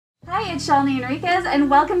Hi, it's Shaleni Henriquez, and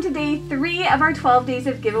welcome to day 3 of our 12 days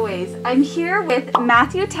of giveaways. I'm here with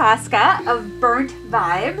Mathew Tasca of Burnt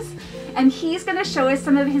Vibes, and he's going to show us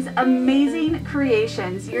some of his amazing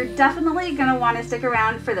creations. You're definitely going to want to stick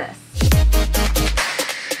around for this.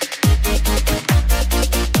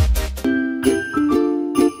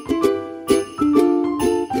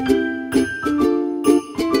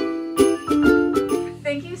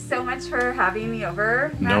 For having me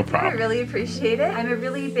over, Matthew. No problem. I really appreciate it. I'm a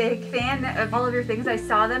really big fan of all of your things. I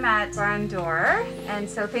saw them at Barn Door, and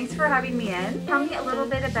so thanks for having me in. Tell me a little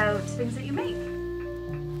bit about things that you make.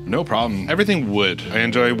 No problem. Everything wood. I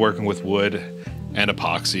enjoy working with wood and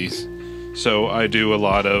epoxies. So I do a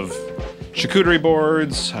lot of charcuterie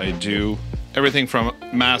boards. I do everything from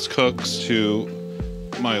mask hooks to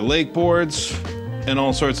my lake boards and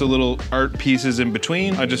all sorts of little art pieces in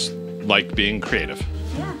between. I just like being creative.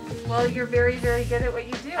 Yeah. Well, you're very, very good at what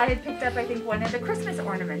you do. I had picked up, I think, one of the Christmas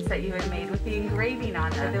ornaments that you had made with the engraving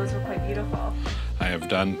on them. Those were quite beautiful. I have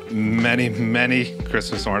done many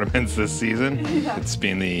Christmas ornaments this season. Yeah. It's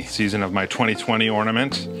been the season of my 2020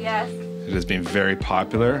 ornament. Yes. It has been very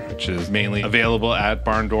popular, which is mainly available at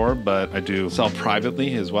Barn Door, but I do sell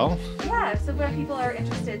privately as well. Yeah, so when people are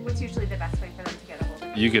interested, what's usually the best way for them to get a hold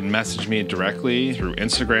of you? You can message me directly through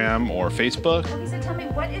Instagram or Facebook. Okay, so tell me,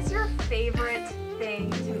 what is your favorite thing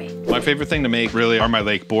to make? My favorite thing to make really are my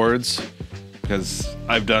lake boards, because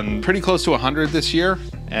I've done pretty close to 100 this year,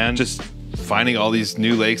 and just finding all these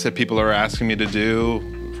new lakes that people are asking me to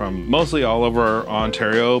do from mostly all over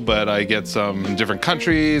Ontario, but I get some in different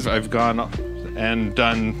countries. I've gone and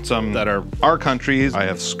done some that are our countries. I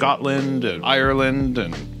have Scotland and Ireland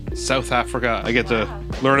and South Africa. I get to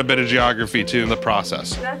learn a bit of geography too in the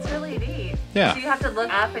process. That's really neat. Yeah. So you have to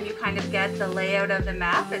look up and you kind of get the layout of the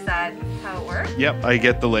map. Is that how it works? Yep, I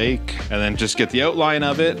get the lake and then just get the outline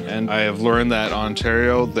of it. And I have learned that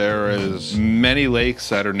Ontario, there is many lakes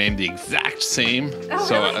that are named the exact same. Oh,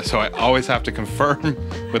 really? So I always have to confirm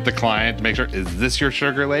with the client to make sure, is this your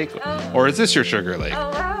sugar lake? Oh. Or is this your sugar lake? Oh,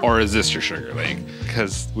 wow. Or is this your sugar lake?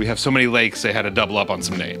 Because we have so many lakes, they had to double up on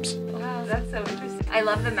some names. Wow, that's so interesting. I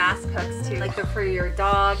love the mask hooks too, like they're for your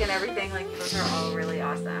dog and everything. Like those are all really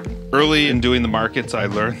awesome. Early in doing the markets, I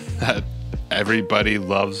learned that everybody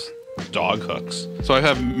loves dog hooks. So I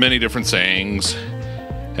have many different sayings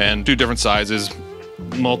and 2 different sizes,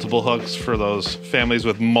 multiple hooks for those families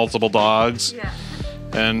with multiple dogs. Yeah.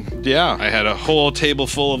 And yeah, I had a whole table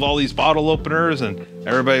full of all these bottle openers and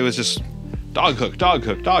everybody was just dog hook, dog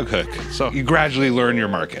hook, dog hook. So you gradually learn your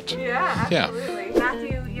market. Yeah, absolutely. Yeah.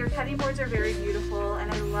 Matthew, your cutting boards are very beautiful,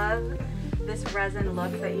 and I love this resin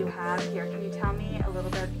look that you have here. Can you tell me a little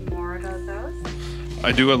bit more about those?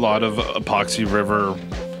 I do a lot of epoxy river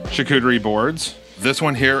charcuterie boards. This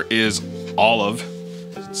one here is olive.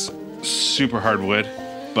 It's super hardwood,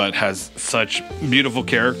 but has such beautiful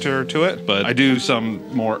character to it. But I do some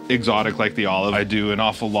more exotic like the olive. I do an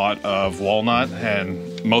awful lot of walnut,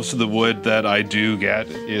 and most of the wood that I do get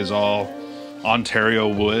is all Ontario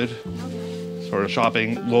wood. Sort of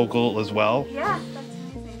shopping local as well. Yeah,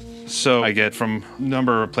 that's amazing. So I get from a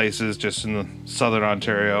number of places just in the southern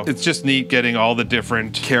Ontario. It's just neat getting all the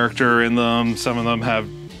different character in them. Some of them have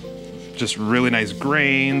just really nice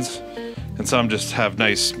grains, and some just have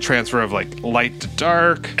nice transfer of like light to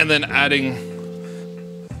dark. And then adding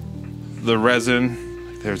the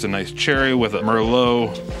resin, there's a nice cherry with a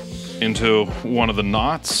Merlot into one of the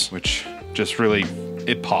knots, which just really,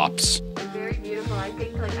 it pops. Very beautiful. I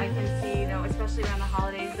think like I can see, you know, especially around the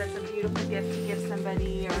holidays, that's a beautiful gift to give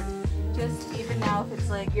somebody, or just even now if it's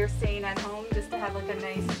like you're staying at home, just to have like a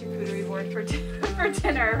nice charcuterie board for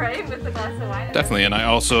dinner, right? With a glass of wine. Definitely, and I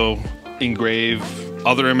also engrave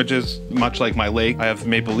other images, much like my lake. I have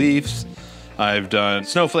maple leaves. I've done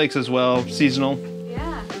snowflakes as well, seasonal. Yeah,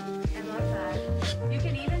 I love that. You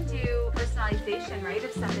can even do personalization, right?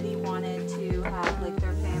 If somebody wanted to have like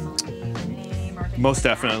their family name or things Most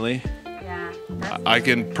like definitely. That. Yeah. I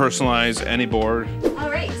can personalize any board. All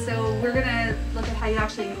right, so we're gonna look at how you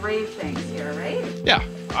actually engrave things here, right? Yeah,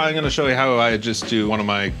 I'm gonna show you how I just do one of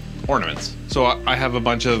my ornaments. So I have a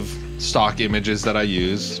bunch of stock images that I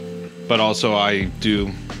use, but also I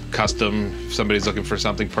do custom if somebody's looking for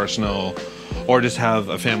something personal or just have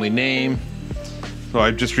a family name. So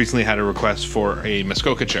I just recently had a request for a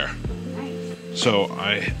Muskoka chair. Nice. So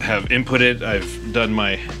I have inputted, I've done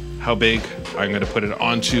my how big. I'm gonna put it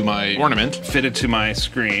onto my ornament, fit it to my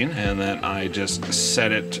screen, and then I just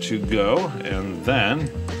set it to go, and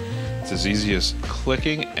then it's as easy as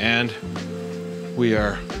clicking, and we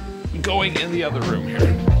are going in the other room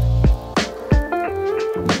here.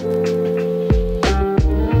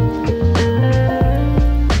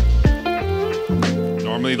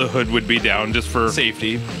 normally the hood would be down just for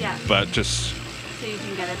safety. Yeah. But just... So you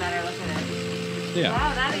can get a better look at it. Yeah.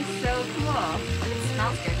 Wow, that is so cool. It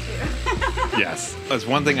smells good too. Yes. That's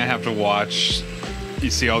one thing I have to watch. You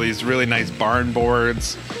see all these really nice barn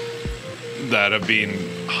boards that have been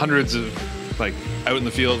hundreds of, like, out in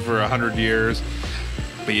the field for 100 years,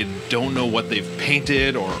 but you don't know what they've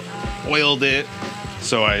painted or oiled it.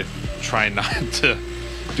 So I try not to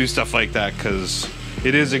do stuff like that because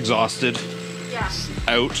it is exhausted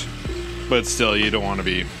out, but still you don't want to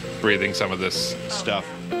be breathing some of this stuff.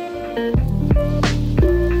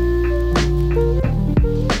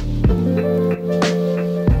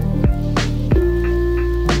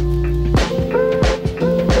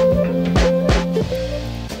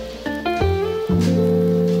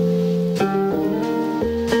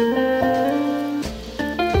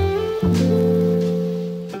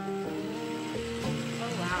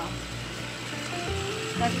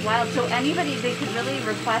 That's wild. So anybody, they could really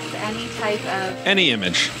request any type of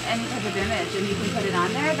image, and you can put it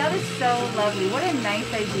on there. That is so lovely. What a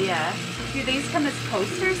nice idea. Do these come as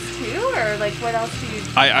coasters too, or like what else do you?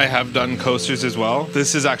 I have done coasters as well.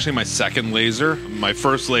 This is actually my second laser. My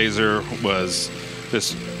first laser was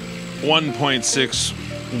this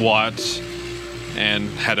 1.6 watt and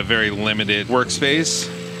had a very limited workspace.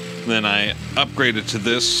 Then I upgraded to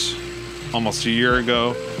this almost a year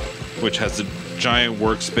ago, which has a giant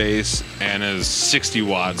workspace and is 60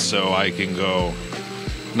 watts, so I can go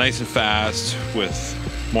nice and fast with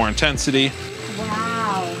more intensity.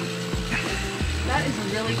 Wow, that is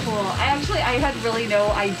really cool. I had really no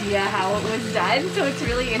idea how it was done, so it's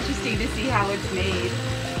really interesting to see how it's made.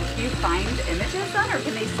 Do you find images then, or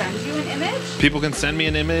can they send you an image? People can send me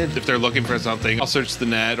an image if they're looking for something. I'll search the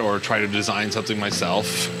net or try to design something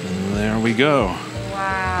myself. And there we go.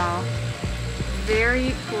 Wow.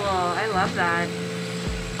 Very cool. I love that.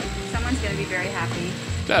 Someone's going to be very happy.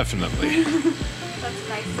 Definitely. That's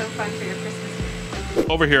nice. So fun for your Christmas.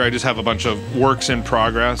 Over here, I just have a bunch of works in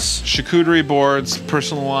progress. Charcuterie boards,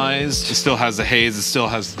 personalized. It still has the haze. It still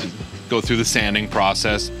has to go through the sanding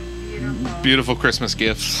process. Beautiful. Beautiful Christmas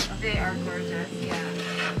gifts. They are gorgeous. Yeah.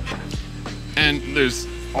 And there's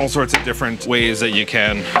all sorts of different ways that you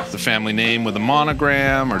can. The family name with a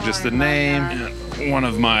monogram or just the name. And one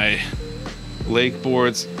of my lake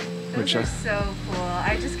boards, which are so cool.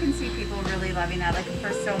 I just can see people really loving that. Like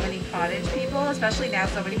for so many cottage people, especially now,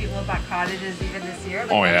 so many people have bought cottages even this year.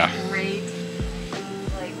 Like, oh yeah. Great,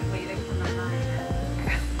 like way to come on.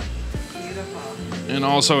 Beautiful. And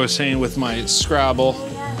also, I was saying with my Scrabble. Oh,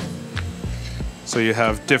 yes. So you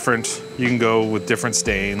have different. You can go with different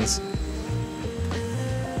stains.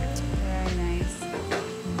 Very nice.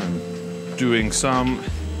 I'm doing some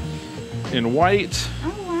in white.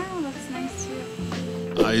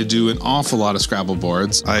 I do an awful lot of Scrabble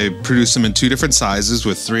boards. I produce them in 2 different sizes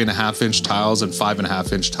with 3.5-inch tiles and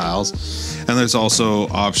 5.5-inch tiles. And there's also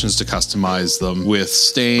options to customize them with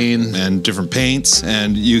stain and different paints.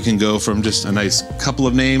 And you can go from just a nice couple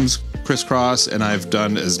of names crisscross, and I've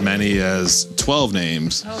done as many as 12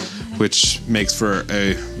 names, which makes for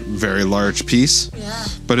a very large piece. Yeah.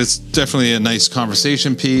 But it's definitely a nice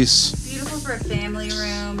conversation piece. Beautiful for a family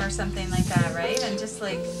room or something like that, right? And just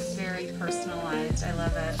like very personalized. I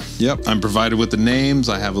love it. Yep, I'm provided with the names.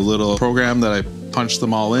 I have a little program that I punch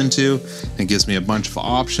them all into and gives me a bunch of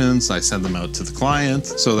options. I send them out to the client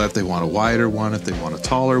so that they want a wider one, if they want a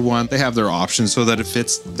taller one. They have their options so that it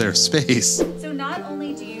fits their space. So not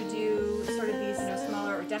only do you do sort of these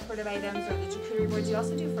smaller or decorative items or the charcuterie boards, you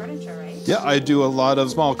also do furniture, right? Yeah, I do a lot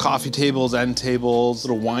of small coffee tables, end tables,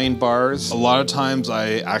 little wine bars. A lot of times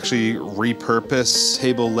I actually repurpose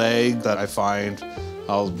table leg that I find.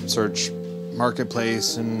 I'll search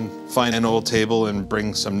Marketplace and find an old table and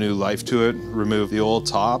bring some new life to it, remove the old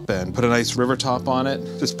top and put a nice river top on it.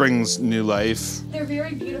 Just brings new life. They're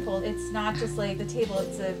very beautiful. It's not just like the table,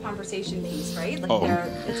 it's a conversation piece, right? Like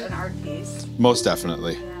it's an art piece. Most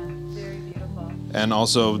definitely. Yeah, very beautiful. And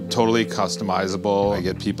also totally customizable. I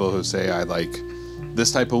get people who say, I like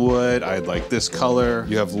this type of wood, I'd like this color.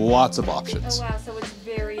 You have lots of options. Oh wow, so it's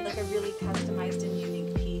very, like a really customized and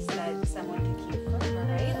unique piece that someone can keep forever,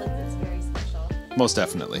 right? Like it's very special. Most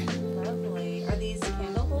definitely. Lovely. Are these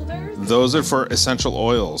candle holders? Those are for essential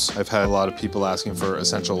oils. I've had a lot of people asking for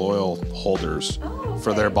essential oil holders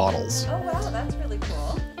for their bottles. Oh wow, that's really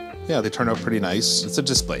cool. Yeah, they turn out pretty nice. It's a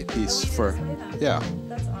display piece for, yeah.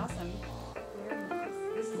 That's awesome. Very nice.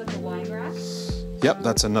 This is like a wine rack? Yep,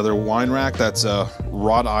 that's another wine rack. That's a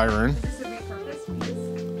wrought iron. Is this a repurposed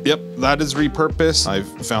piece? Yep, that is repurposed. I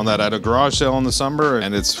found that at a garage sale in the summer,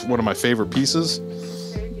 and it's one of my favorite pieces.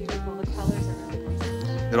 Very beautiful. The colors are really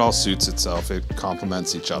nice. It all suits itself. It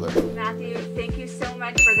complements each other. Matthew, thank you so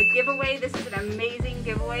much for the giveaway. This is an amazing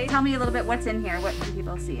giveaway. Tell me a little bit what's in here. What can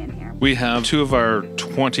people see in here? We have two of our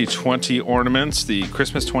 2020 ornaments, the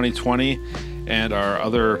Christmas 2020 and our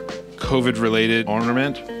other COVID-related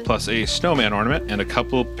ornament, plus a snowman ornament and a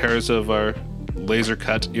couple pairs of our laser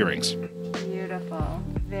cut earrings. Beautiful.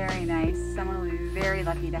 Very nice. Someone will be very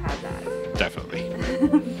lucky to have that. Definitely.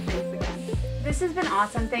 Thanks again. This has been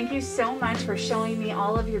awesome. Thank you so much for showing me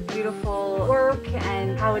all of your beautiful work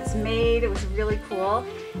and how it's made. It was really cool.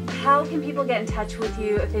 How can people get in touch with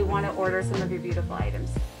you if they want to order some of your beautiful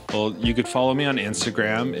items? Well, you could follow me on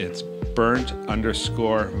Instagram. It's burnt_vibes,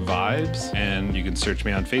 and you can search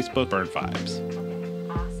me on Facebook, Burnt Vibes. Okay,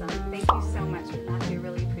 awesome. Thank you so much, Matthew.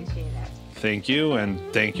 Really appreciate it. Thank you, and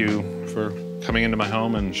thank you for coming into my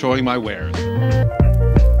home and showing my wares.